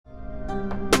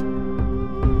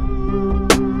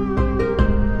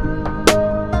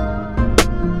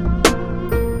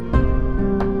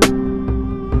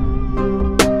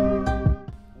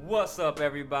up,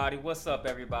 everybody? What's up,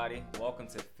 everybody? Welcome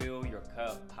to Fill Your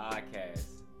Cup Podcast.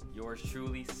 Yours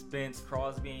truly, Spence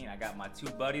Crosby. I got my two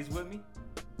buddies with me.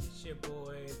 It's your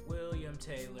boy, William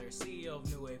Taylor, CEO of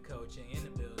New Wave Coaching, in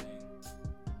the building.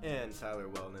 And Tyler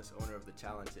Wellness, owner of the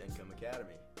Talent to Income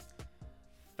Academy.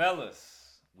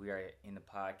 Fellas, we are in the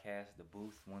podcast, the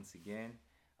booth once again.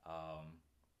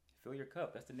 Fill your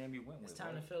cup. That's the name you went with. It's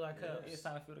time right? to fill our cups. Yeah, it's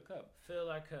time to fill the cup.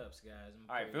 Fill our cups, guys.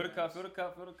 All right, fill the cup, fill the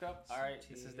cup, fill the cup. All right,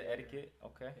 this is the etiquette.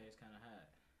 Okay. Okay, it's kind of hot.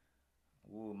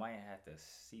 Ooh, might have to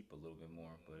seep a little bit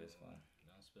more, but it's fine.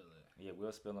 Don't spill it. Yeah,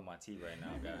 we're spilling my tea right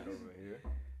now, guys. Over here.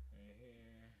 Right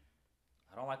here.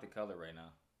 I don't like the color right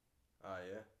now. Ah,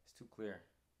 yeah. It's too clear.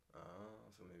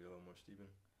 So maybe a little more steeping.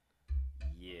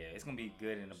 Yeah, it's gonna be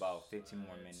good in about 15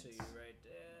 more Slide it minutes. to you right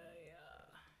there, yeah.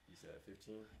 You said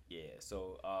 15? Yeah.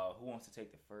 So, who wants to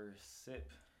take the first sip?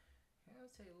 Yeah,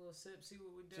 let's take a little sip, see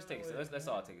what we're doing. Just take a sip. Let's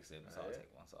all take a sip. Let's all Alright.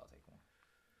 take one. Let's all take one.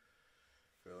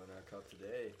 Filling our cup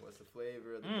today. What's the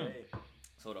flavor of the day?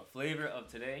 So the flavor of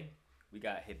today, we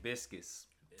got hibiscus.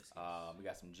 Biscuits. We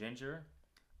got some ginger,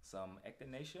 some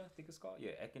echinacea, I think it's called.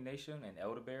 Yeah, echinacea and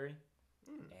elderberry,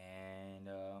 and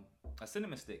a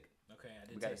cinnamon stick. Okay, I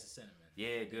we did got taste it. the cinnamon. Yeah,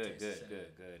 I did good, taste the good, cinnamon.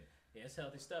 good. Yeah, it's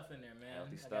healthy stuff in there, man.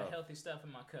 Healthy I stuff. got healthy stuff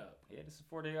in my cup. Yeah, this is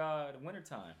for the winter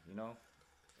time. You know,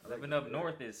 living up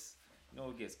north is,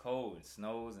 it gets cold and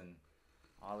snows and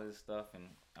all this stuff. And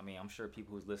I mean, I'm sure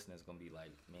people who's listening is gonna be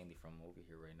like mainly from over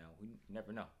here right now. We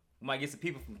never know. We might get some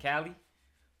people from Cali,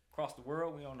 across the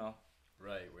world. We don't know.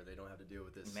 Right, where they don't have to deal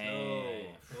with this Man.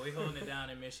 But we holding it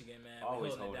down in Michigan, man.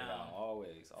 Always we hold holding it down.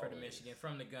 Always. For the Michigan,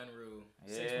 from the Gunroo.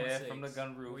 Yeah, 616, from the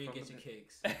Gunroo, Where you from get the- your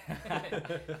kicks.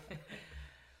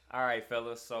 All right,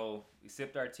 fellas. So we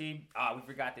sipped our tea. We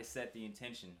forgot to set the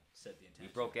intention. Set the intention.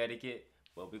 We broke etiquette,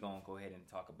 but we're gonna go ahead and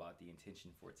talk about the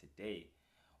intention for today.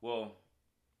 Well,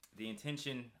 the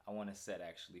intention I want to set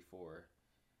actually for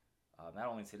not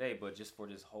only today, but just for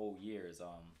this whole year is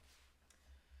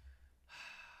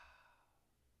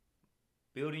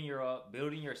building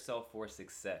yourself for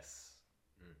success.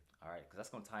 All right, because that's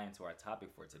gonna tie into our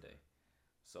topic for today.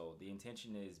 So the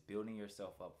intention is building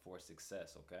yourself up for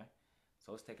success. Okay.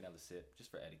 So let's take another sip,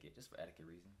 just for etiquette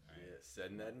reasons. Yeah,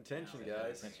 setting that intention, Now,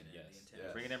 guys. Intention, the yes.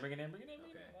 intention. Bring it in. Okay,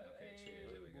 Hey,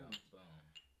 cheers. Here we go. Boom.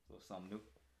 So something new.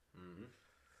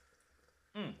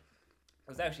 Mm-hmm. It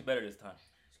was actually better this time.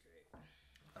 That's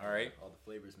great. All right. All the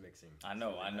flavors mixing. I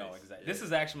know, It's really nice. exactly. Yeah. This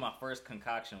is actually my first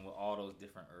concoction with all those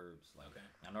different herbs. Like, Okay.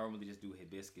 I normally just do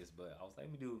hibiscus, but I was like,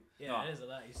 let me do Yeah, that is a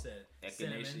lot. You said echinacea.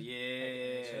 cinnamon. Yeah,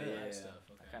 Echinacea, a lot yeah. of stuff.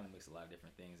 I Okay. kind of mix a lot of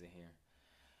different things in here.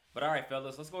 But all right,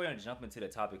 fellas, let's go ahead and jump into the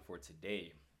topic for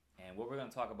today. And what we're going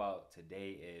to talk about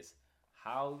today is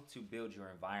how to build your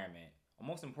environment. Or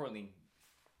most importantly,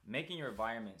 making your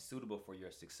environment suitable for your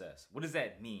success. What does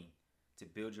that mean to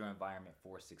build your environment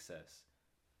for success?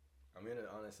 I'm going to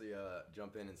honestly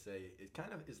jump in and say it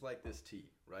kind of is like this tea,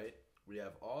 right? We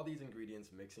have all these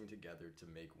ingredients mixing together to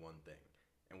make one thing.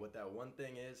 And what that one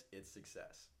thing is, it's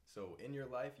success. So in your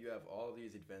life, you have all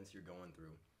these events you're going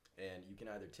through. And you can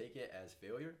either take it as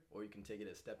failure or you can take it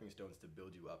as stepping stones to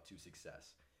build you up to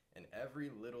success. And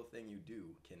every little thing you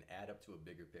do can add up to a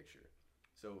bigger picture.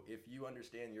 So if you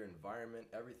understand your environment,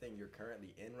 everything you're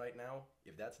currently in right now,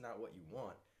 if that's not what you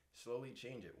want, slowly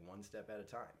change it one step at a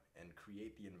time and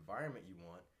create the environment you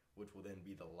want, which will then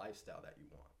be the lifestyle that you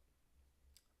want.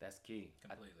 That's key.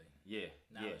 Completely.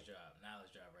 Knowledge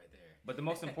Knowledge job right there. But the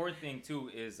most important thing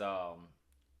too is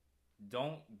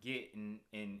don't get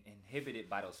inhibited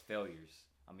by those failures.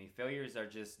 I mean, failures are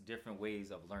just different ways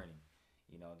of learning.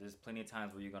 There's plenty of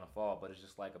times where you're gonna fall, but it's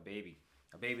just like a baby.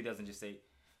 A baby doesn't just say,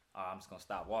 I'm just gonna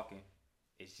stop walking.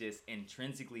 It's just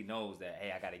intrinsically knows that,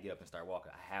 hey, I gotta get up and start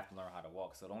walking. I have to learn how to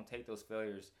walk. So don't take those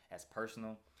failures as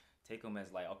personal. Take them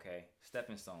as like, okay,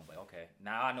 stepping stones. Like, okay,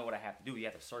 now I know what I have to do. You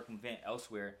have to circumvent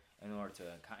elsewhere in order to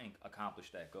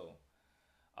accomplish that goal.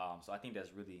 So I think that's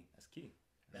key.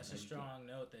 That's a strong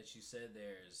note that you said.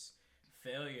 There's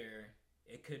failure.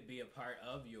 It could be a part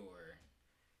of your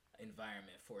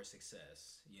environment for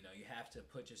success. You have to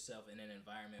put yourself in an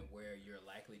environment where you're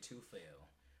likely to fail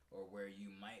or where you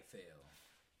might fail.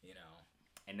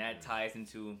 And that ties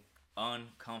into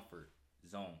uncomfort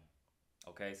zone.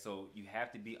 Okay, so you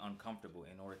have to be uncomfortable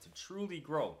in order to truly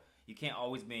grow. You can't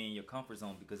always be in your comfort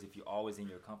zone, because if you're always in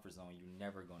your comfort zone, you're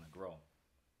never going to grow.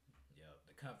 Yep,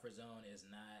 the comfort zone is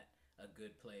not a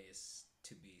good place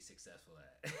to be successful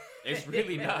at. It's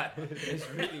really not. It's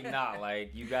really not.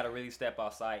 Like, you got to really step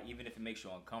outside, even if it makes you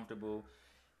uncomfortable,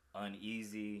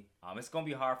 uneasy. It's going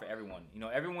to be hard for everyone.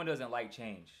 Everyone doesn't like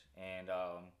change. And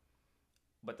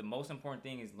but the most important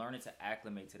thing is learning to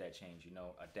acclimate to that change,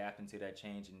 adapting to that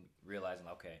change and realizing,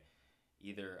 okay,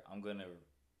 either I'm gonna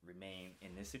remain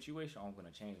in this situation or I'm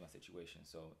gonna change my situation.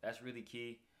 So that's really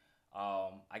key.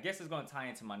 I guess it's gonna tie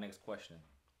into my next question.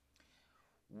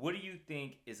 What do you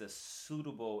think is a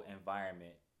suitable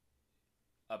environment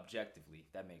objectively?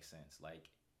 If that makes sense. Like,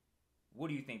 what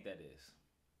do you think that is?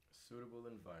 Suitable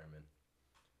environment.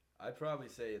 I'd probably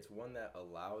say it's one that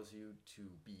allows you to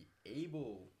be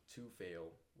able to fail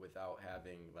without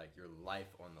having like your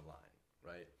life on the line,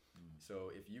 right?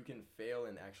 So if you can fail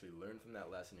and actually learn from that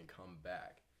lesson and come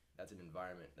back, that's an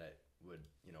environment that would,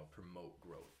 promote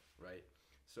growth, right?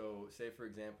 So say for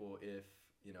example, if,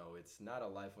 it's not a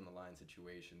life on the line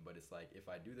situation, but it's like if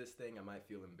I do this thing, I might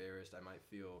feel embarrassed, I might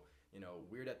feel,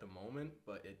 weird at the moment,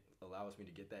 but it allows me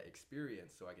to get that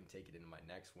experience so I can take it into my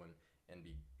next one and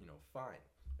be, fine.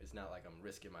 It's not like I'm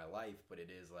risking my life, but it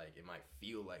is like it might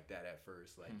feel like that at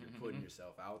first. Like you're putting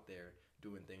yourself out there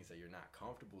doing things that you're not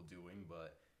comfortable doing,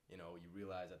 but you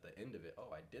realize at the end of it, oh,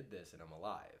 I did this and I'm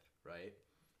alive, right?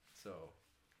 So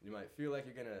you might feel like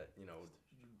you're gonna,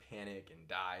 panic and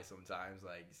die sometimes,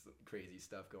 like crazy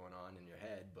stuff going on in your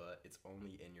head, but it's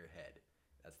only in your head.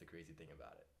 That's the crazy thing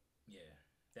about it. Yeah,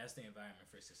 that's the environment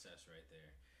for success right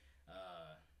there.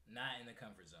 Not in the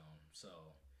comfort zone.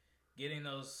 So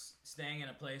staying in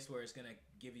a place where it's gonna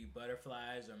give you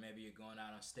butterflies, or maybe you're going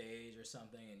out on stage or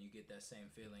something and you get that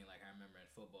same feeling. Like I remember in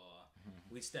football,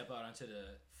 we step out onto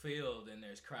the field and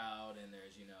there's crowd and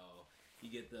there's you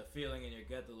get the feeling in your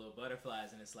gut, the little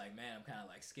butterflies, and it's like, man, I'm kind of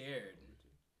like scared.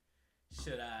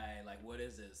 Should I, like, what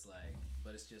is this like?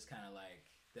 But it's just kind of like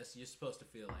you're supposed to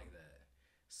feel like that.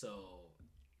 So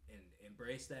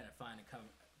embrace that and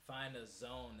find a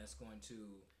zone that's going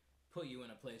to put you in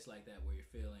a place like that where you're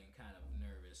feeling kind of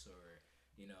nervous, or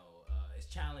it's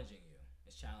challenging you.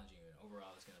 And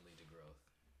overall it's going to lead to growth.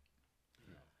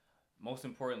 Most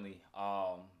importantly,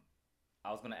 I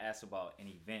was gonna ask about an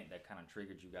event that kind of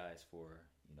triggered you guys for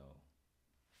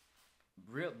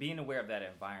being aware of that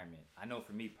environment. I know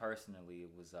for me personally,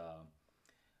 it was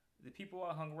the people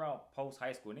I hung around post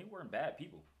high school, and they weren't bad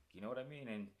people. You know what I mean?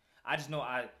 And I just know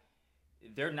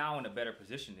they're now in a better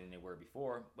position than they were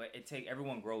before. But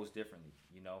everyone grows differently,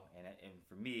 And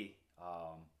for me,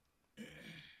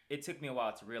 it took me a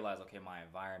while to realize, okay, my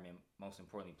environment, most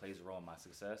importantly, plays a role in my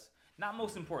success. Not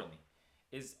most importantly,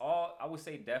 I would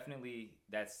say definitely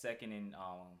that's second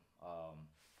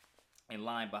in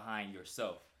line behind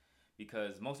yourself,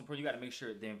 because most importantly, you got to make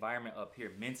sure the environment up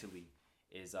here mentally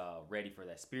is ready for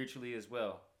that, spiritually as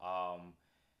well.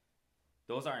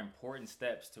 Those are important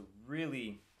steps to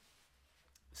really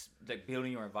like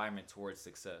building your environment towards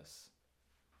success.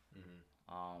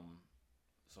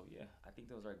 So yeah, I think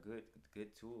those are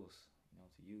good tools,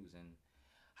 to use. And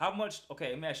how much?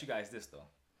 Okay, let me ask you guys this though.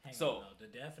 Hang on, though.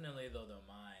 Definitely though, the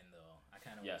mind though. I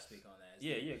kind of want to speak on that.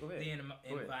 Go ahead.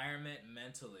 The environment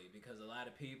mentally, because a lot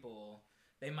of people,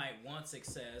 they might want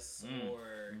success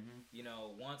or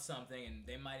want something, and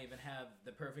they might even have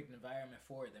the perfect environment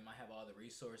for it. They might have all the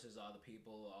resources, all the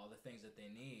people, all the things that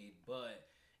they need, but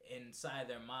inside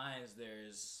their minds,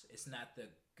 it's not the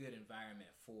good environment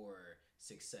for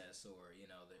success, or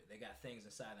they got things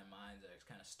inside their minds that are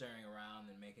kind of stirring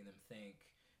around and making them think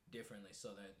differently,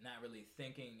 so they're not really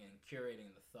thinking and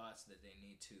curating the thoughts that they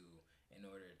need to in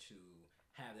order to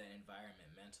have that environment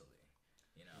mentally,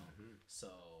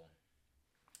 So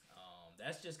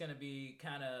that's just going to be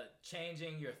kind of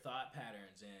changing your thought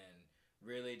patterns and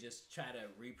really just try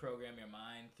to reprogram your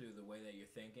mind through the way that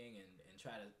you're thinking, and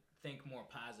try to think more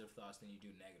positive thoughts than you do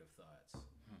negative thoughts.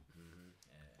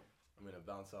 I'm going to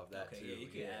bounce off that too. Yeah, you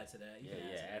can add to that.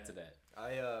 Add to that.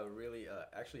 I really,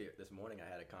 actually this morning I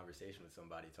had a conversation with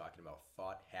somebody talking about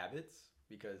thought habits,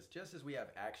 because just as we have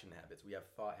action habits, we have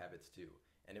thought habits too.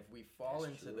 And if we fall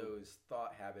into those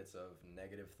thought habits of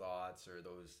negative thoughts or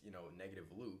those, negative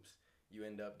loops, you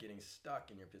end up getting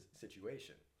stuck in your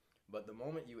situation. But the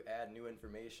moment you add new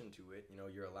information to it,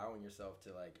 you're allowing yourself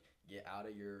to like get out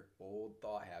of your old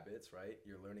thought habits, right?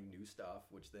 You're learning new stuff,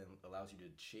 which then allows you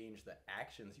to change the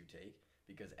actions you take,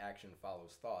 because action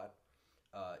follows thought.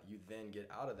 You then get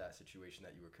out of that situation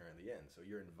that you were currently in. So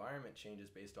your environment changes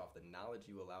based off the knowledge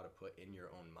you allow to put in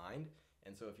your own mind.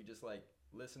 And so if you just like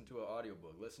listen to an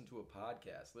audiobook, listen to a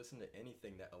podcast, listen to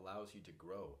anything that allows you to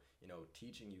grow,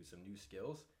 teaching you some new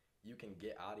skills, you can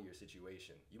get out of your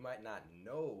situation. You might not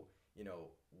know,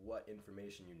 what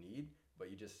information you need,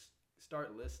 but you just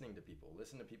start listening to people.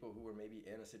 Listen to people who were maybe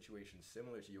in a situation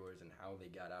similar to yours and how they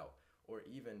got out. Or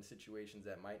even situations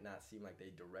that might not seem like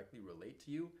they directly relate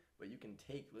to you, but you can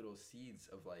take little seeds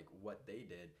of like what they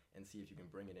did and see if you can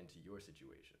bring it into your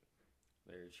situation.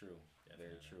 Very true. Definitely.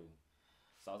 Very true.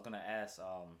 So I was gonna ask,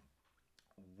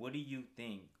 what do you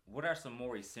think? What are some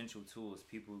more essential tools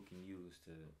people can use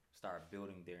to start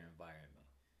building their environment?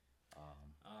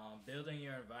 Building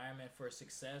your environment for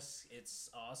success, it's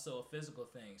also a physical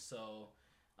thing. So,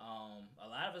 a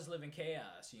lot of us live in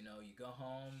chaos. You know, you go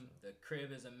home, the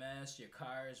crib is a mess, your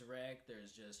car is wrecked,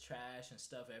 there's just trash and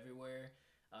stuff everywhere.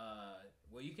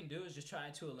 What you can do is just try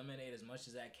to eliminate as much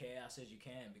of that chaos as you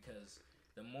can, because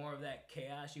the more of that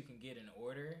chaos you can get in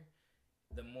order,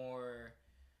 the more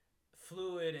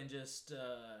fluid and just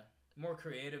more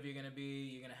creative you're gonna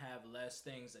be. You're gonna have less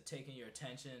things that taking your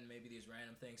attention. Maybe these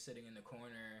random things sitting in the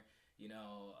corner. You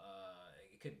know,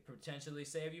 it could potentially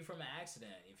save you from an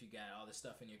accident if you got all this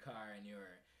stuff in your car and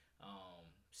you're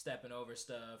stepping over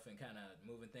stuff and kind of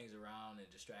moving things around and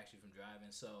distracts you from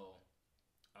driving. So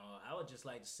I would just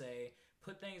like to say,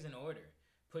 put things in order.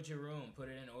 Put your room, put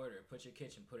it in order. Put your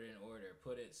kitchen, put it in order.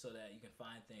 Put it so that you can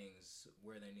find things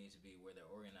where they need to be, where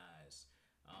they're organized.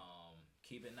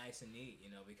 Keep it nice and neat, you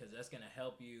know, because that's going to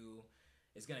help you.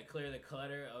 It's going to clear the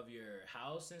clutter of your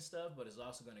house and stuff, but it's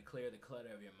also going to clear the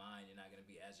clutter of your mind. You're not going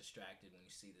to be as distracted when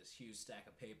you see this huge stack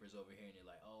of papers over here and you're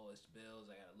like, oh, it's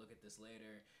bills. I got to look at this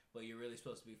later. But you're really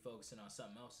supposed to be focusing on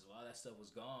something else. So while that stuff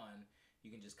was gone,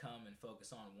 you can just come and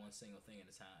focus on one single thing at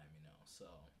a time, you know.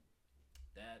 So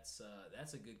that's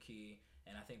a good key.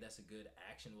 And I think that's a good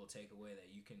actionable takeaway that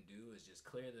you can do, is just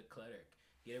clear the clutter.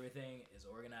 Get everything as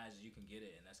organized as you can get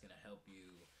it, and that's going to help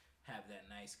you have that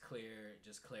nice, clear,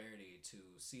 just clarity to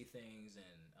see things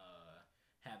and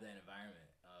have that environment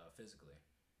physically.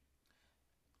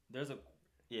 There's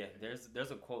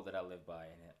a quote that I live by,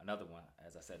 and another one,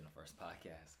 as I said in the first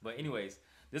podcast. But anyways,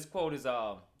 this quote is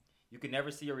you can never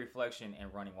see your reflection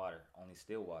in running water, only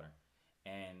still water.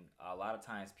 And a lot of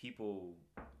times people,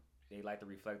 they like to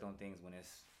reflect on things when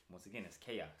it's, once again, it's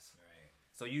chaos. Right.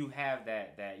 So you have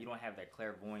that you don't have that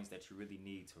clairvoyance that you really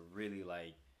need to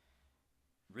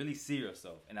really see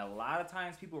yourself. And a lot of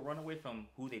times people run away from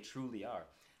who they truly are.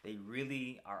 They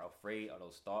really are afraid of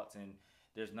those thoughts, and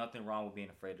there's nothing wrong with being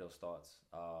afraid of those thoughts.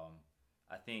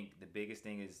 I think the biggest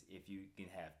thing is if you can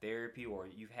have therapy, or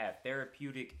you have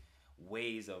therapeutic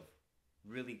ways of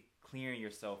really clearing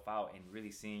yourself out and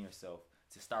really seeing yourself,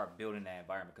 to start building that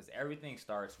environment, because everything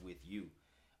starts with you.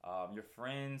 Your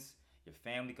friends, your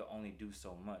family could only do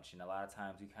so much, and a lot of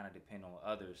times we kind of depend on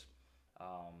others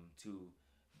to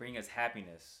bring us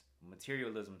happiness,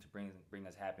 materialism to bring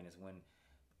us happiness, when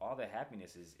all the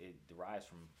happiness it derives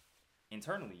from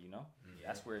internally, you know. Yeah.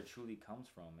 That's where it truly comes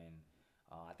from, and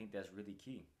I think that's really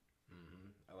key.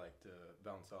 I like to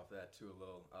bounce off that too a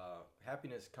little.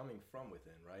 Happiness coming from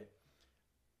within, right?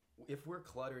 If we're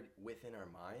cluttered within our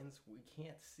minds, we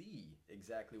can't see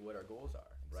exactly what our goals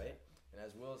are, right? And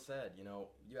as Will said, you know,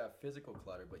 you have physical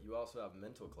clutter, but you also have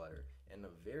mental clutter. And a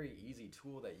very easy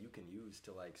tool that you can use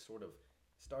to like sort of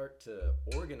start to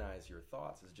organize your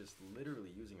thoughts is just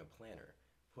literally using a planner,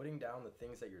 putting down the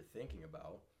things that you're thinking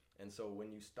about. And so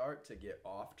when you start to get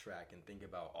off track and think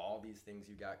about all these things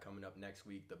you got coming up next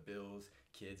week, the bills,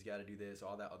 kids got to do this,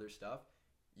 all that other stuff,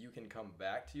 you can come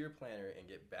back to your planner and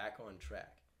get back on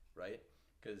track, right?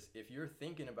 Because if you're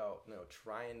thinking about, you know,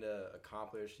 trying to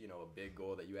accomplish, you know, a big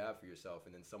goal that you have for yourself,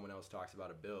 and then someone else talks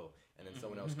about a bill, and then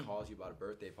someone else calls you about a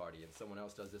birthday party, and someone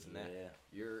else does this and that,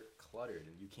 you're cluttered,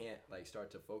 and you can't like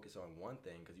start to focus on one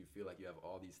thing because you feel like you have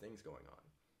all these things going on.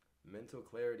 Mental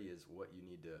clarity is what you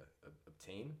need to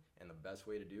obtain, and the best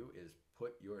way to do is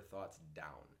put your thoughts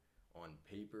down on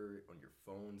paper, on your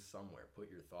phone, somewhere.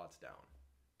 Put your thoughts down.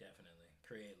 Definitely.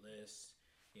 Create lists.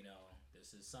 You know,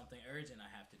 this is something urgent I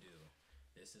have to do.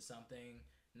 This is something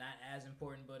not as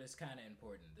important, but it's kind of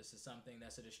important. This is something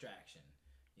that's a distraction,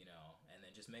 you know, and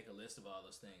then just make a list of all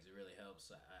those things. It really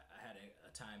helps. I had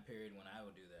a time period when I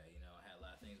would do that, you know. I had a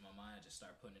lot of things in my mind. I just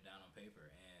start putting it down on paper.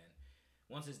 And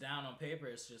once it's down on paper,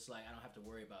 it's just like I don't have to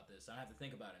worry about this. I don't have to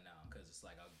think about it now, because it's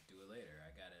like I'll do it later.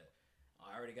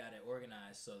 I already got it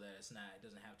organized so that it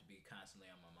doesn't have to be constantly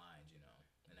on my mind, you know,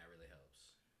 and that really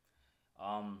helps.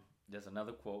 There's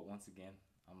another quote, once again.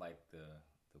 I'm like the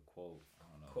quote, I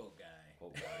don't know. Quote guy.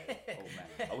 Quote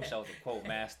I wish I was a quote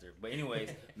master. But anyways,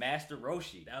 Master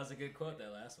Roshi. That was a good quote,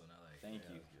 that last one. I like. Thank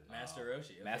you. Master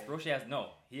Roshi. Okay. Master Roshi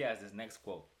he has this next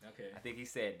quote. Okay. I think he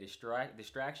said,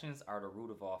 distractions are the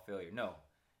root of all failure. No.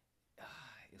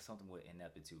 It's something with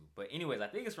ineptitude. But anyways, I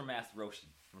think it's from Master Roshi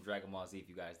from Dragon Ball Z, if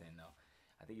you guys didn't know.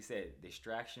 I think he said,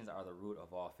 distractions are the root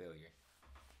of all failure.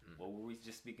 What were we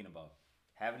just speaking about?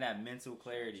 Having that mental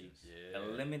clarity,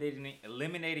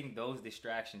 eliminating those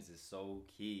distractions is so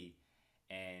key.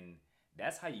 And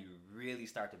that's how you really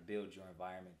start to build your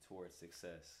environment towards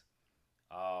success.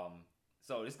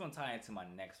 So this is going to tie into my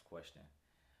next question.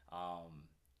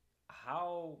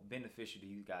 how beneficial do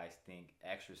you guys think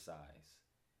exercise,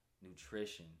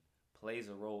 nutrition plays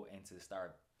a role into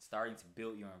starting to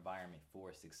build your environment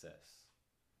for success?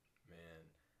 Man,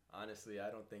 honestly, I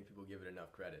don't think people give it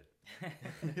enough credit.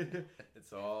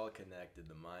 It's all connected,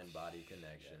 the mind-body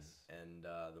connection. Yes. And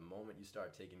the moment you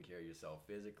start taking care of yourself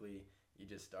physically, you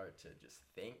just start to just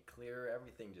think clearer.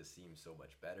 Everything just seems so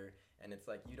much better. And it's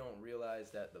like you don't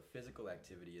realize that the physical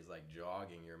activity is like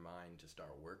jogging your mind to start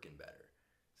working better.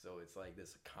 So it's like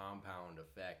this compound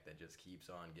effect that just keeps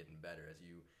on getting better as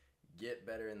you get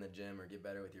better in the gym or get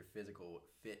better with your physical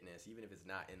fitness, even if it's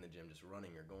not in the gym, just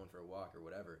running or going for a walk or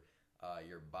whatever.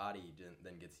 Your body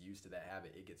then gets used to that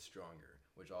habit. It gets stronger,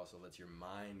 which also lets your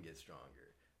mind get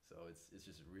stronger. So it's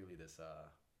just really this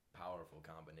powerful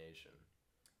combination.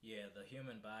 Yeah, the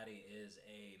human body is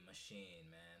a machine,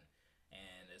 man,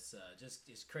 and it's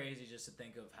crazy just to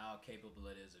think of how capable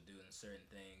it is of doing certain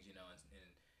things, you know,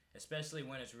 and especially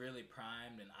when it's really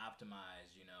primed and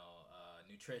optimized, you know,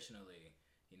 nutritionally,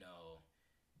 you know,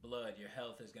 blood, your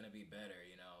health is gonna be better,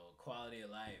 you know, quality of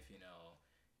life, you know,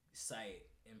 sight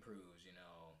improves, you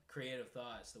know, creative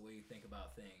thoughts, the way you think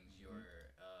about things, your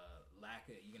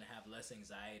you're gonna have less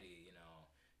anxiety, you know,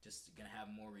 just gonna have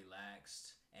more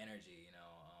relaxed energy, you know.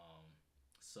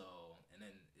 So and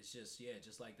then it's just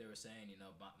just like they were saying, you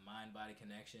know, mind body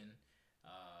connection,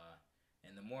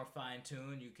 and the more fine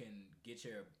tuned you can get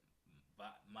your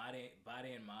body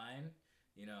and mind,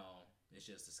 you know, it's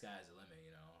just the sky's the limit,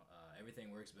 you know.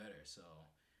 Everything works better. So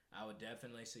I would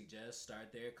definitely suggest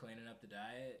start there, cleaning up the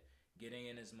diet, getting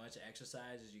in as much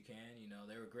exercise as you can. You know,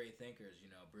 they were great thinkers.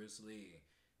 You know, Bruce Lee,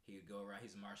 he would go around.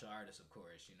 He's a martial artist, of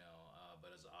course. You know,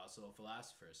 but is also a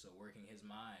philosopher. So working his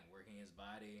mind, working his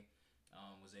body,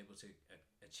 was able to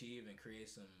achieve and create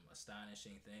some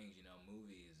astonishing things. You know,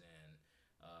 movies and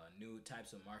new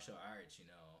types of martial arts. You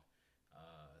know,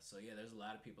 so yeah, there's a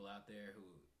lot of people out there who,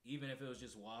 even if it was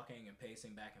just walking and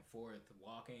pacing back and forth,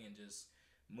 walking and just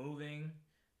moving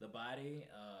the body,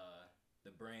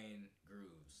 the brain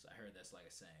grooves. I heard that's like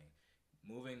a saying.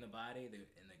 Moving the body,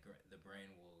 the brain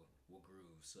will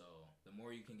groove. So the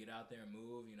more you can get out there and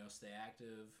move, you know, stay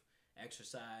active,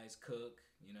 exercise, cook,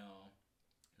 you know,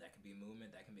 that can be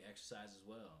movement, that can be exercise as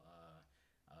well.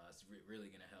 It's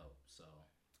really gonna help. So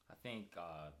I think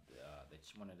that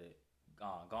one of the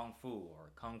Gong Fu or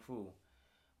Kung Fu,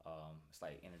 it's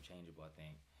like interchangeable.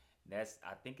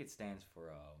 I think it stands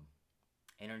for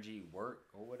energy work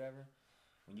or whatever.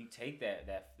 When you take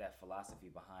that philosophy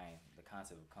behind the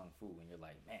concept of Kung Fu, and you're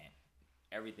like, man,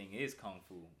 everything is Kung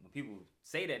Fu. When people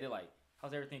say that, they're like,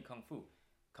 how's everything Kung Fu?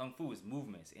 Kung Fu is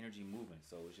movements, energy movement.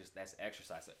 So it's just, that's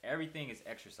exercise. So everything is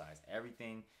exercise.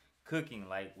 Everything, cooking,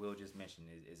 like Will just mentioned,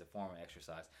 is a form of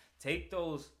exercise. Take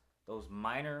those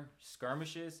minor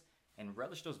skirmishes and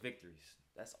relish those victories.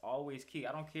 That's always key.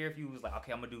 I don't care if you was like,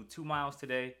 okay, I'm gonna do 2 miles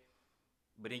today,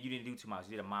 but then you didn't do 2 miles.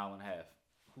 You did 1.5 miles.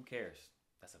 Who cares?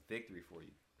 That's a victory for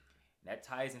you. And that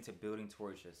ties into building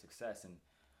towards your success. And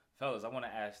fellas, I want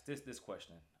to ask this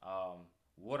question.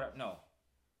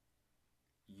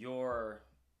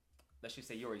 Let's just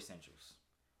say your essentials.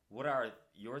 What are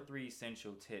your 3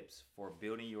 essential tips for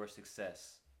building your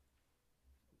success?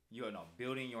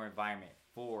 Building your environment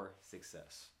for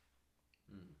success.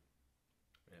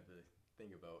 I have to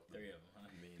think about 3 of them, huh?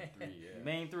 Main 3, yeah.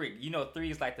 Main 3. You know,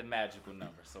 3 is like the magical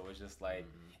number. So it's just like,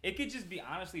 it could just be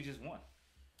honestly just one.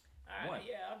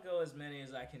 Yeah, I'll go as many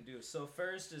as I can do. So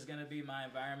first is gonna be my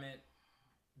environment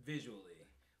visually.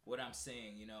 What I'm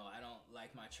seeing, you know, I don't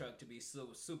like my truck to be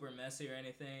super messy or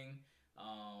anything.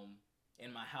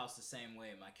 In my house the same way,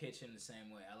 my kitchen the same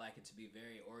way. I like it to be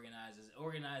very organized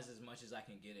as much as I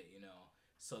can get it, you know.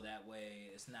 So that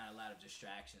way it's not a lot of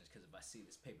distractions, because if I see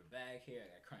this paper bag here, I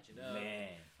gotta crunch it up.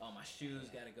 Man. Oh, my shoes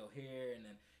gotta go here, and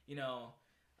then, you know,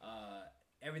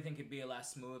 everything could be a lot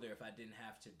smoother if I didn't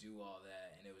have to do all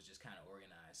that and it was just kind of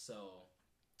organized. So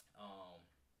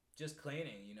just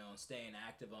cleaning, you know, staying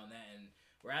active on that. And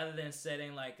rather than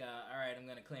setting like, all right, I'm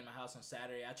going to clean my house on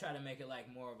Saturday, I try to make it like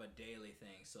more of a daily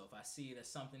thing. So if I see that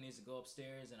something needs to go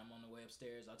upstairs and I'm on the way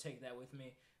upstairs, I'll take that with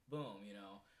me. Boom, you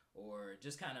know. Or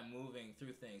just kind of moving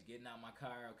through things, getting out my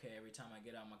car. Okay, every time I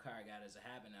get out my car, I got it as a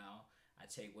habit now. I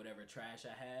take whatever trash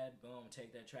I had, boom, take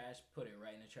that trash, put it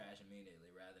right in the trash immediately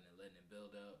rather than letting it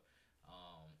build up.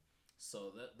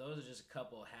 So those are just a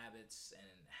couple of habits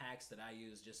and hacks that I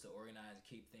use just to organize and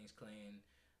keep things clean.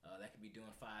 That could be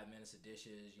doing 5 minutes of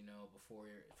dishes, you know,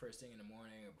 first thing in the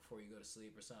morning or before you go to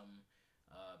sleep or something,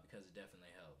 because it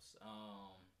definitely helps.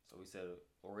 So we said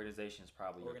organization is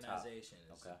probably your top. Organization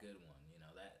is a good one. You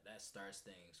know, that starts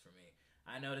things for me.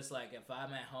 I notice like if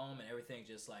I'm at home and everything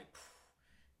just like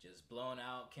just blown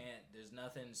out. There's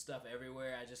nothing, stuff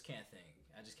everywhere. I just can't think.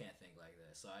 I just can't think like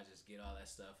that. So I just get all that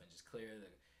stuff and just clear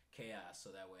the chaos so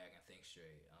that way I can think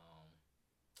straight.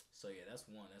 So yeah, that's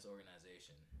one. That's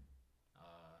organization.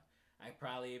 I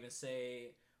probably even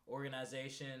say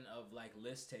organization of like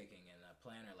list taking and a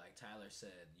planner, like Tyler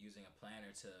said, using a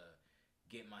planner to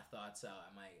get my thoughts out.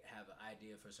 I might have an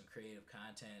idea for some creative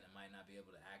content. I might not be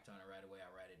able to act on it right away.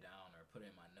 I write it down or put it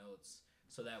in my notes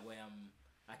so that way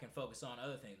I can focus on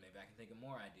other things. Maybe I can think of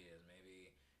more ideas.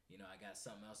 Maybe, I got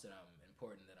something else that I'm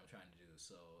important that I'm trying to do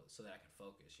so that I can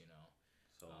focus,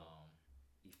 So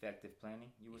effective planning,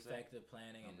 you would say? Effective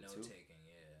planning and Number 2? note-taking,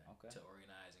 yeah. Okay. To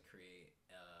organize and create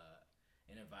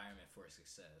an environment for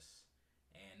success.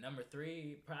 And number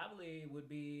 3 probably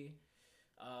would be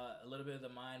a little bit of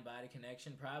the mind-body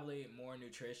connection. Probably more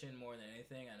nutrition more than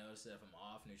anything. I notice that if I'm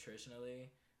off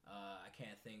nutritionally, I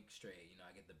can't think straight.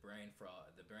 I get the brain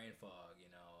fog.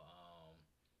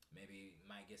 Maybe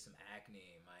might get some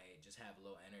acne. Might just have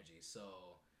low energy.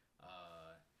 So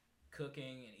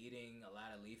cooking and eating a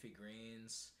lot of leafy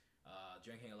greens,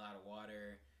 drinking a lot of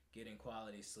water, getting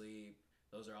quality sleep.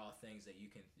 Those are all things that you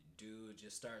can do.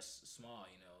 Just start small,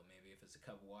 maybe if it's a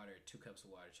cup of water, 2 cups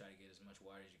of water, try to get as much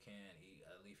water as you can. Eat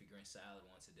a leafy green salad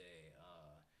once a day,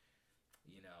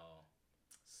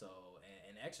 so,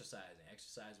 and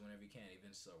exercise whenever you can,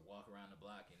 even so walk around the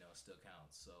block, still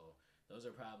counts. So those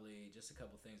are probably just a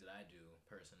couple things that I do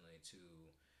personally to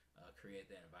create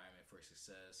that environment for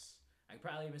success. I could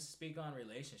probably even speak on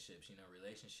relationships.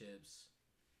 Relationships,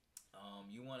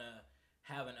 you want to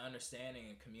have an understanding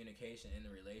and communication in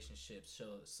the relationship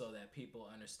so that people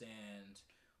understand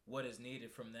what is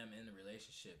needed from them in the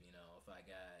relationship. If I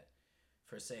got,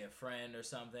 for say, a friend or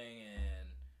something, and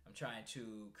I'm trying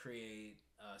to create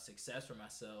success for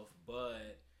myself,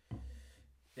 but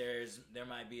there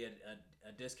might be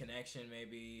a disconnection.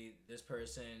 Maybe this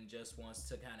person just wants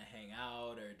to kind of hang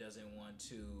out or doesn't want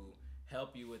to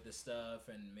help you with the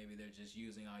stuff, and maybe they're just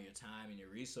using all your time and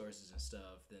your resources and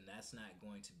stuff, then that's not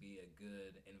going to be a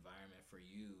good environment for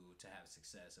you to have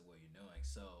success at what you're doing.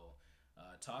 So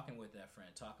talking with that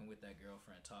friend, talking with that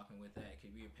girlfriend, talking with that, it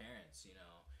could be your parents,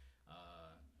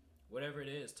 whatever it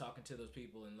is, talking to those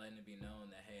people and letting it be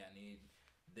known that, hey, I need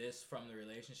this from the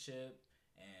relationship,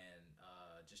 and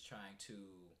just trying to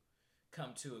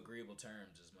come to agreeable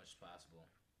terms as much as possible.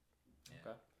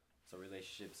 Yeah. Okay. So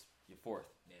relationships, you're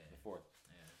 4th. Yeah. You're 4th.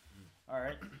 Yeah. All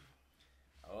right.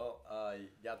 Well, you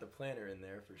got the planner in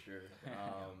there for sure.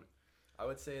 I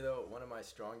would say, though, one of my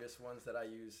strongest ones that I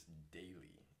use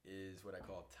daily is what I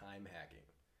call time hacking.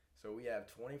 So we have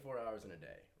 24 hours in a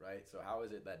day, right? So how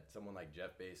is it that someone like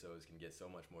Jeff Bezos can get so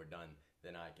much more done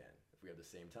than I can if we have the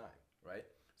same time, right?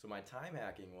 So my time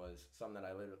hacking was something that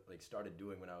I literally started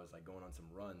doing when I was going on some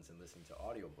runs and listening to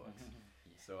audiobooks.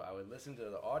 Yeah. So I would listen to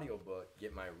the audiobook,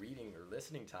 get my reading or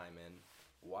listening time in,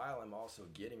 while I'm also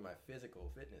getting my physical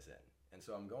fitness in. And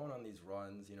so I'm going on these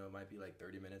runs, it might be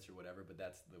 30 minutes or whatever, but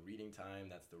that's the reading time,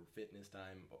 that's the fitness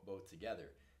time, both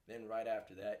together. Then right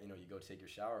after that, you go take your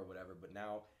shower or whatever, but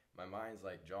now my mind's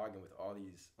jogging with all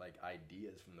these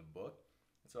ideas from the book.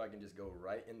 So I can just go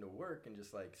right into work and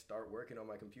just start working on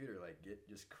my computer,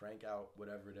 just crank out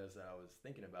whatever it is that I was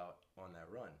thinking about on that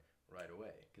run right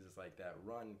away. Because it's that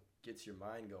run gets your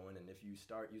mind going, and if you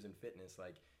start using fitness,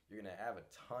 you're gonna have a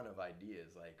ton of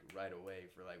ideas right away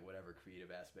for whatever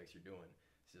creative aspects you're doing.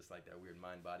 It's just that weird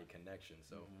mind-body connection.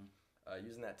 So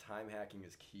using that time hacking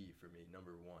is key for me,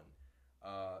 number 1.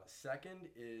 Second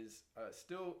is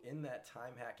still in that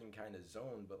time hacking kind of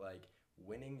zone, but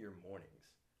winning your mornings,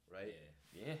 right?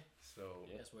 Yeah. So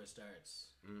that's where it starts.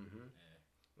 Mm-hmm.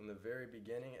 Yeah. In the very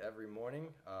beginning, every morning,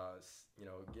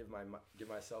 give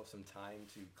myself some time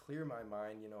to clear my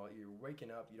mind. You're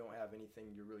waking up, you don't have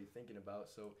anything you're really thinking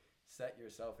about, so set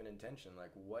yourself an intention.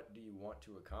 What do you want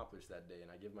to accomplish that day?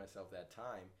 And I give myself that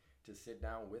time to sit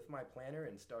down with my planner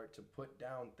and start to put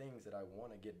down things that I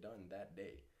want to get done that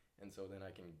day. And so then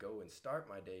I can go and start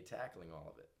my day tackling all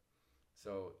of it.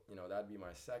 So, that'd be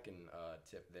my second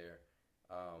tip there.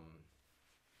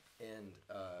 And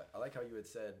I like how you had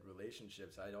said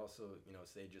relationships. I'd also,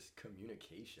 say just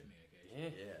communication. Yeah.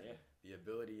 The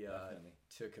ability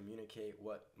to communicate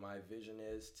what my vision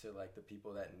is to the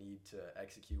people that need to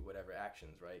execute whatever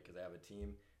actions, right? Because I have a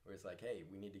team where it's hey,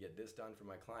 we need to get this done for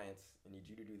my clients. I need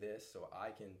you to do this so I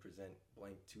can present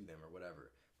blank to them or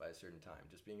whatever by a certain time.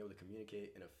 Just being able to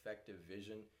communicate an effective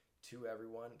vision to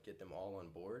everyone, get them all on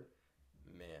board,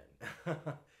 man.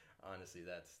 Honestly,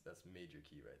 that's major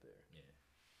key right there. Yeah.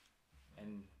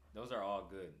 And those are all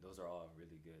good. Those are all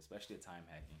really good, especially the time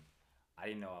hacking. I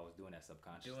didn't know I was doing that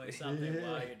subconsciously. Doing something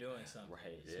while you're doing something.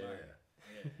 Right. Smart.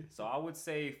 Yeah. So I would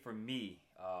say for me,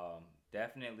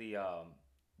 definitely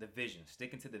the vision,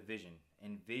 sticking to the vision,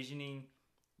 envisioning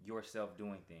yourself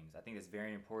doing things. I think it's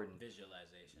very important.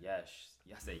 Visualization. Yes,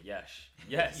 I say yes,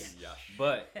 yes, Yes.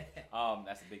 but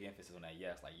that's a big emphasis on that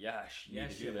yes, like yes, you need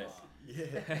Yes, to do you this.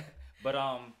 Yeah. But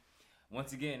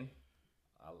once again,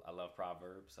 I love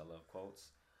proverbs. I love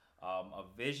quotes. A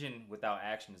vision without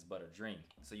action is but a dream.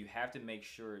 So you have to make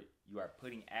sure you are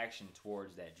putting action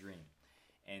towards that dream.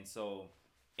 And so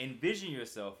envision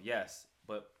yourself, yes,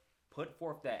 but put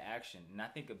forth that action. And I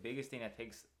think the biggest thing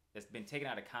that's been taken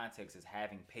out of context is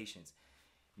having patience.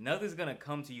 Nothing's gonna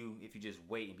come to you if you just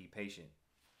wait and be patient.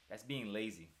 That's being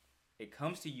lazy. It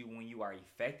comes to you when you are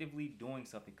effectively doing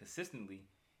something consistently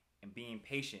and being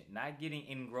patient, not getting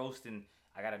engrossed in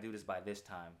I gotta do this by this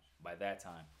time, by that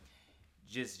time.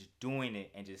 Just doing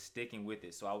it and just sticking with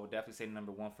it. So I would definitely say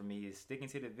number one for me is sticking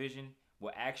to the vision,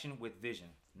 well, action with vision.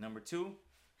 Number two,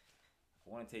 I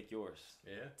want to take yours.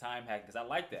 Yeah. Time hack, because I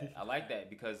like that. I like that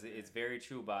because it's very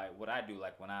true by what I do.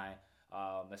 Like when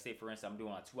let's say for instance, I'm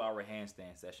doing a 2-hour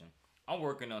handstand session. I'm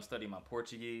working on studying my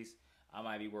Portuguese. I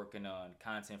might be working on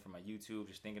content for my YouTube,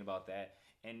 just thinking about that.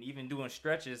 And even doing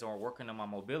stretches or working on my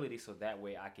mobility so that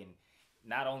way I can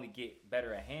not only get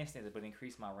better at handstands, but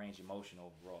increase my range of motion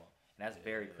overall. And that's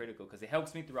very critical because it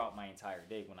helps me throughout my entire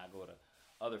day when I go to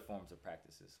other forms of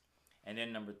practices. And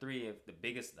then number three,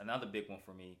 another big one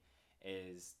for me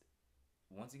is,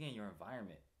 once again, your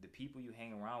environment, the people you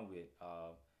hang around with,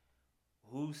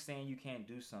 who's saying you can't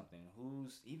do something,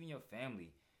 who's even your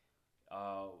family.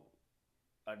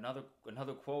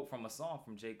 Another quote from a song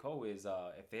from J. Cole is,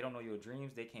 if they don't know your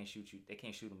dreams, they can't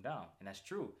shoot them down. And that's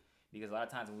true, because a lot of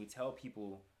times when we tell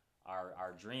people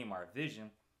our dream, our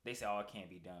vision, they say, oh, it can't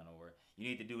be done, or you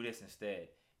need to do this instead.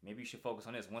 Maybe you should focus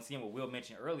on this. Once again, what Will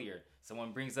mentioned earlier,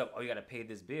 someone brings up, oh, you got to pay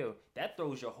this bill. That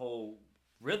throws your whole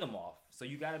rhythm off. So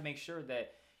you got to make sure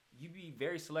that you be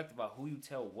very selective about who you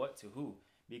tell what to who,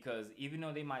 because even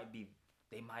though they might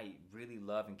really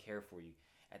love and care for you,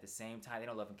 at the same time, they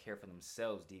don't love and care for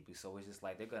themselves deeply. So it's just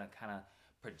like they're going to kind of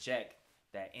project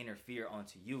that inner fear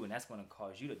onto you, and that's going to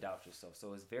cause you to doubt yourself.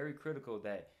 So it's very critical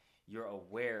that you're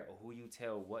aware of who you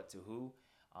tell what to who.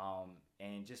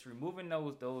 And just removing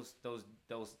those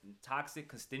toxic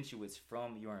constituents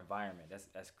from your environment.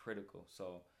 That's critical.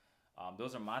 So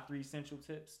those are my 3 essential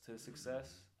tips to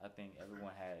success. I think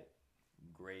everyone had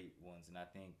great ones, and I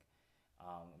think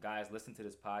guys, listen to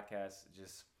this podcast.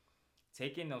 Just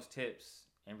take in those tips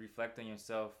and reflect on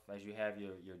yourself as you have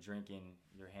your drink in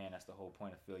your hand. That's the whole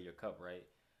point of fill your cup, right?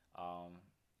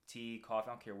 Tea, coffee,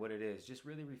 I don't care what it is. Just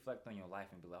really reflect on your life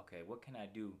and be like, okay, what can I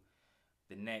do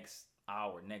the next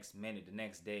hour, next minute, the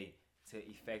next day to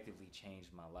effectively change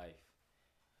my life?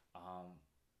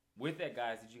 With that,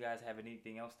 guys, did you guys have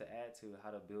anything else to add to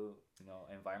how to build,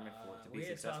 environment to be successful? We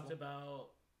had talked about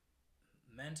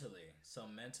mentally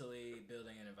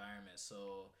building an environment.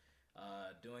 So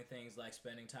doing things like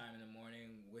spending time in the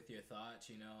morning with your thoughts.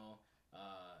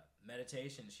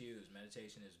 Meditation is huge.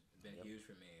 Meditation has been huge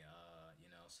for me.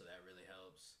 So that really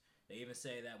helps. They even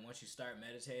say that once you start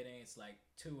meditating, it's like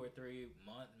 2 or 3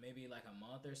 months, maybe like a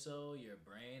month or so,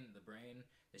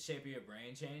 the shape of your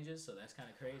brain changes. So that's kind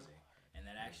of crazy. And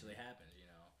that actually happens,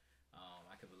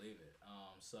 I could believe it.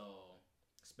 So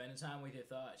spending time with your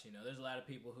thoughts, there's a lot of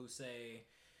people who say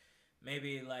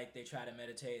maybe like they try to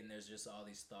meditate and there's just all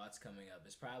these thoughts coming up.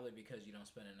 It's probably because you don't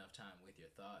spend enough time with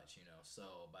your thoughts,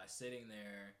 So by sitting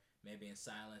there, maybe in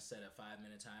silence, set a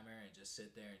 5-minute timer and just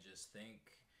sit there and just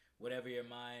think whatever your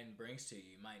mind brings to you.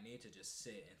 You might need to just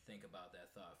sit and think about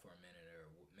that thought for a minute, or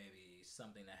maybe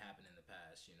something that happened in the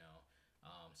past,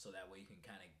 so that way you can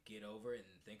kind of get over it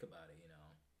and think about it,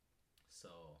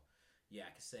 So, yeah,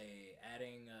 I could say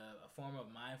adding a form of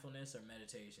mindfulness or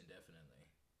meditation definitely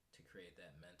to create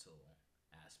that mental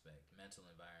aspect, mental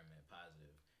environment,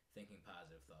 thinking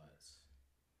positive thoughts.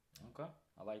 Okay,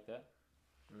 I like that.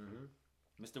 Mm-hmm.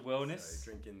 Mr. Wellness.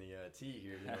 Sorry, drinking the tea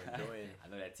here, enjoying. I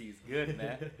know that tea's good,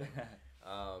 man.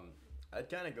 I'd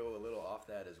kind of go a little off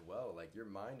that as well. Like, your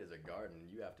mind is a garden.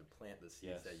 You have to plant the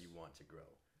seeds that you want to grow,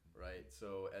 right?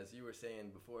 So as you were saying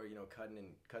before,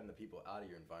 cutting the people out of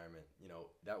your environment,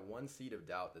 that one seed of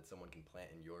doubt that someone can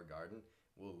plant in your garden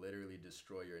will literally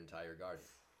destroy your entire garden.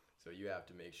 So you have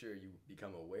to make sure you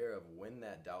become aware of when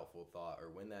that doubtful thought or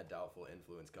when that doubtful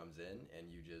influence comes in, and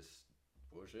you just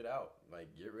push it out.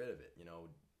 Like, get rid of it,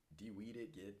 de-weed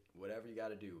it, get whatever you got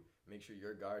to do. Make sure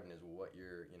your garden is what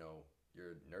you're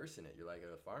nursing it. You're like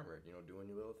a farmer, doing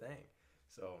your little thing.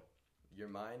 So your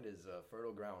mind is a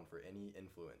fertile ground for any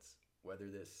influence, whether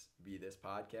this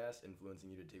podcast influencing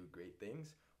you to do great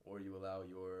things, or you allow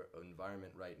your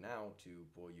environment right now to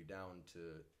pull you down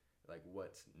to like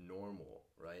what's normal,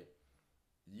 right?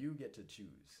 You get to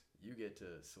choose. You get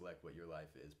to select what your life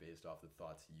is based off the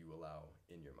thoughts you allow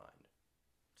in your mind.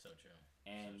 So true.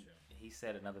 And So true. he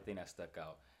said another thing that stuck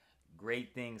out.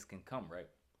 Great things can come, right?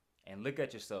 And look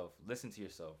at yourself, listen to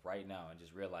yourself right now, and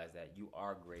just realize that you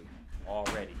are great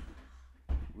already.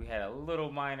 We had a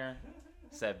little minor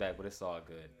setback, but it's all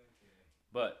good.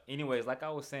 But anyways, like I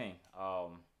was saying,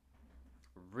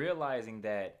 realizing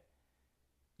that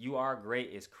you are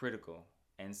great is critical.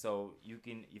 And so you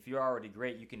can, if you're already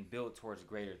great, you can build towards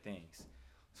greater things.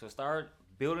 So start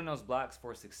building those blocks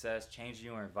for success, changing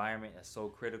your environment. That's so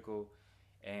critical.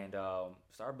 And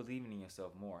start believing in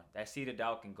yourself more. That seed of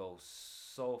doubt can go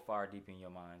so far deep in your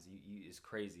minds. It's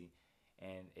crazy.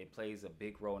 And it plays a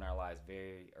big role in our lives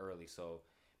very early. So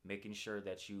making sure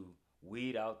that you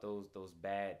weed out those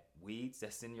bad weeds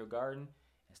that's in your garden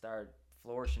and start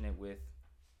flourishing it with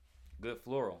good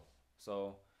floral.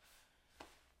 So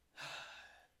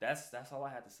that's all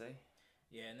I had to say.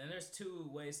 Yeah, and then there's two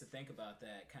ways to think about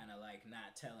that, kind of like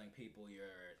not telling people your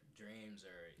dreams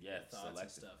or your thoughts and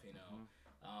stuff, you know.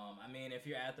 I mean, if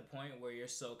you're at the point where you're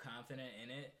so confident in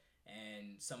it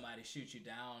and somebody shoots you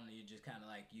down, you just kind of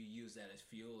like, you use that as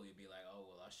fuel. You'd be like, oh,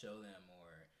 well, I'll show them,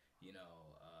 or, you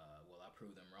know, well, I'll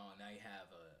prove them wrong. Now you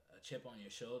have a chip on your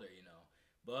shoulder, you know.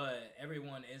 But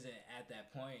everyone isn't at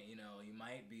that point, you know. You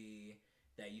might be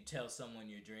that you tell someone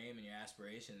your dream and your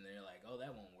aspiration, and they're like, oh,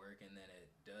 that won't work, and then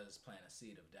it does plant a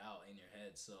seed of doubt in your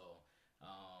head. So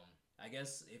I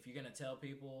guess if you're going to tell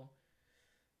people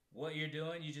what you're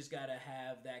doing, you just got to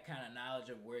have that kind of knowledge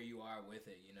of where you are with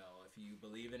it, you know. If you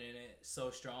believe in it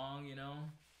so strong, you know,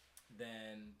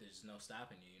 then there's no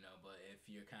stopping you, you know. But if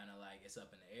you're kind of like, it's up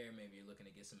in the air, maybe you're looking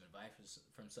to get some advice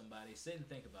from somebody, sit and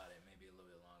think about it maybe a little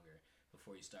bit longer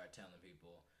before you start telling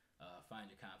people. Find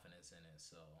your confidence in it.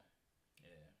 So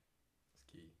yeah, that's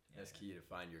key. That's key to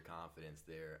find your confidence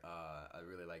there. I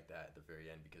really like that at the very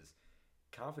end, because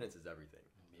confidence is everything.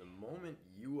 The moment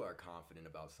you are confident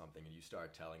about something and you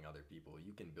start telling other people,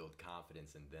 you can build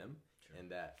confidence in them. True. And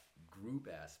that group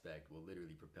aspect will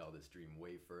literally propel this dream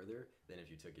way further than if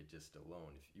you took it just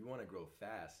alone. If you want to grow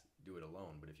fast, do it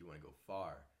alone. But if you want to go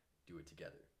far, do it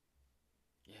together.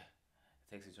 Yeah.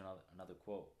 It takes you to another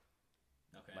quote.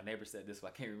 Okay. My neighbor said this, I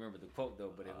can't remember the quote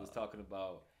though, but it was talking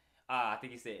about, I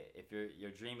think he said, if your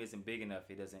dream isn't big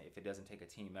enough, if it doesn't take a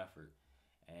team effort.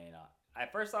 And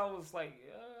at first I was like,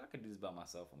 I could do this by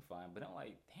myself, I'm fine. But I'm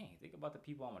like, dang, think about the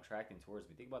people I'm attracting towards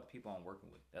me. Think about the people I'm working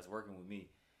with, that's working with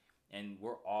me. And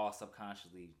we're all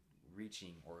subconsciously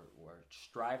reaching or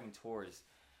striving towards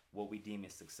what we deem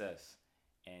as success.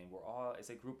 And it's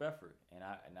a group effort. And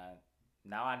I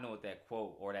now I know what that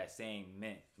quote or that saying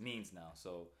means now.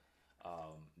 So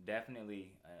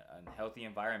definitely a healthy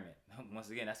environment. Once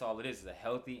again, that's all it is a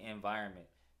healthy environment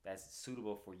that's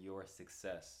suitable for your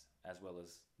success as well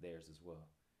as theirs as well.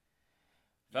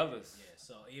 Fellas. Yeah,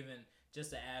 so even just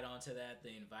to add on to that,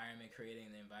 the environment, creating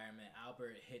the environment,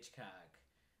 Albert Hitchcock,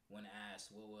 when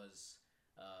asked what was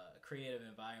a creative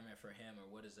environment for him, or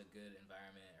what is a good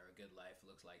environment or a good life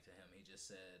looks like to him, he just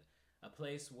said, a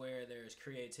place where there's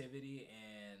creativity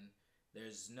and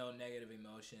there's no negative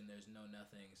emotion, there's no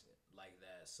nothings like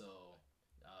that. So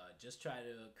just try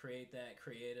to create that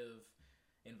creative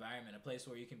environment, a place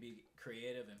where you can be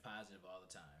creative and positive all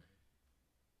the time.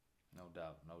 No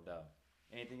doubt.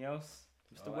 Anything else,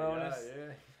 Mr. Wellness?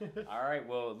 Yeah. All right.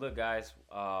 Well, look, guys.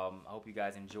 I hope you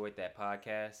guys enjoyed that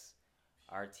podcast.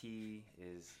 Our tea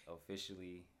is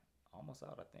officially almost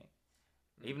out, I think.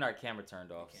 Even our camera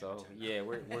turned off.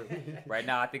 We're right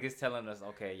now. I think it's telling us,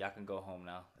 okay, y'all can go home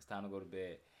now. It's time to go to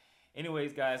bed.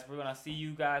 Anyways, guys, we're gonna see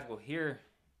you guys.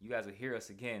 You guys will hear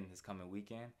us again this coming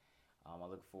weekend. I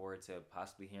look forward to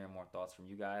possibly hearing more thoughts from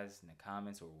you guys in the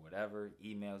comments or whatever,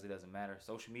 emails, it doesn't matter,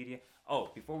 social media.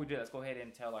 Oh, before we do, let's go ahead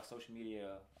and tell our social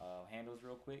media handles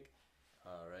real quick.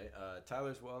 All right.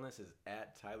 Tyler's Wellness is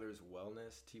at Tyler's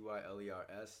Wellness,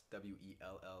 TYLERS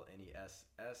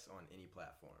WELLNESS on any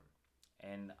platform.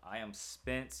 And I am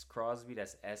Spence Crosby.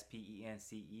 That's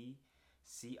SPENCE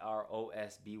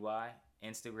CROSBY.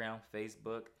 Instagram,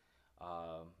 Facebook.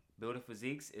 Building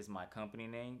Physiques is my company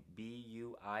name.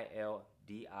 BUILDING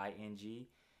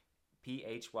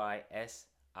PHYSIQUES.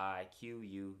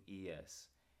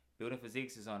 Building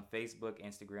Physiques is on Facebook,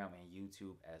 Instagram, and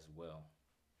YouTube as well.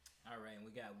 All right, and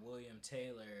we got William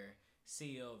Taylor,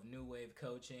 CEO of New Wave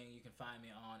Coaching. You can find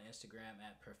me on Instagram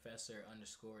at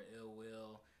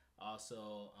Professor_illwill.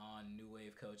 Also on New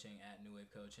Wave Coaching at New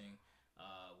Wave Coaching.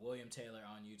 William Taylor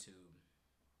on YouTube.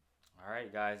 All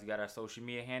right, guys, you got our social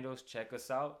media handles. Check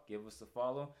us out. Give us a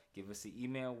follow. Give us an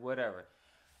email, whatever.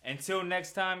 Until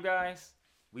next time, guys,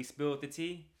 we spilled the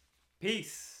tea.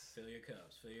 Peace. Fill your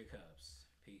cups. Fill your cups.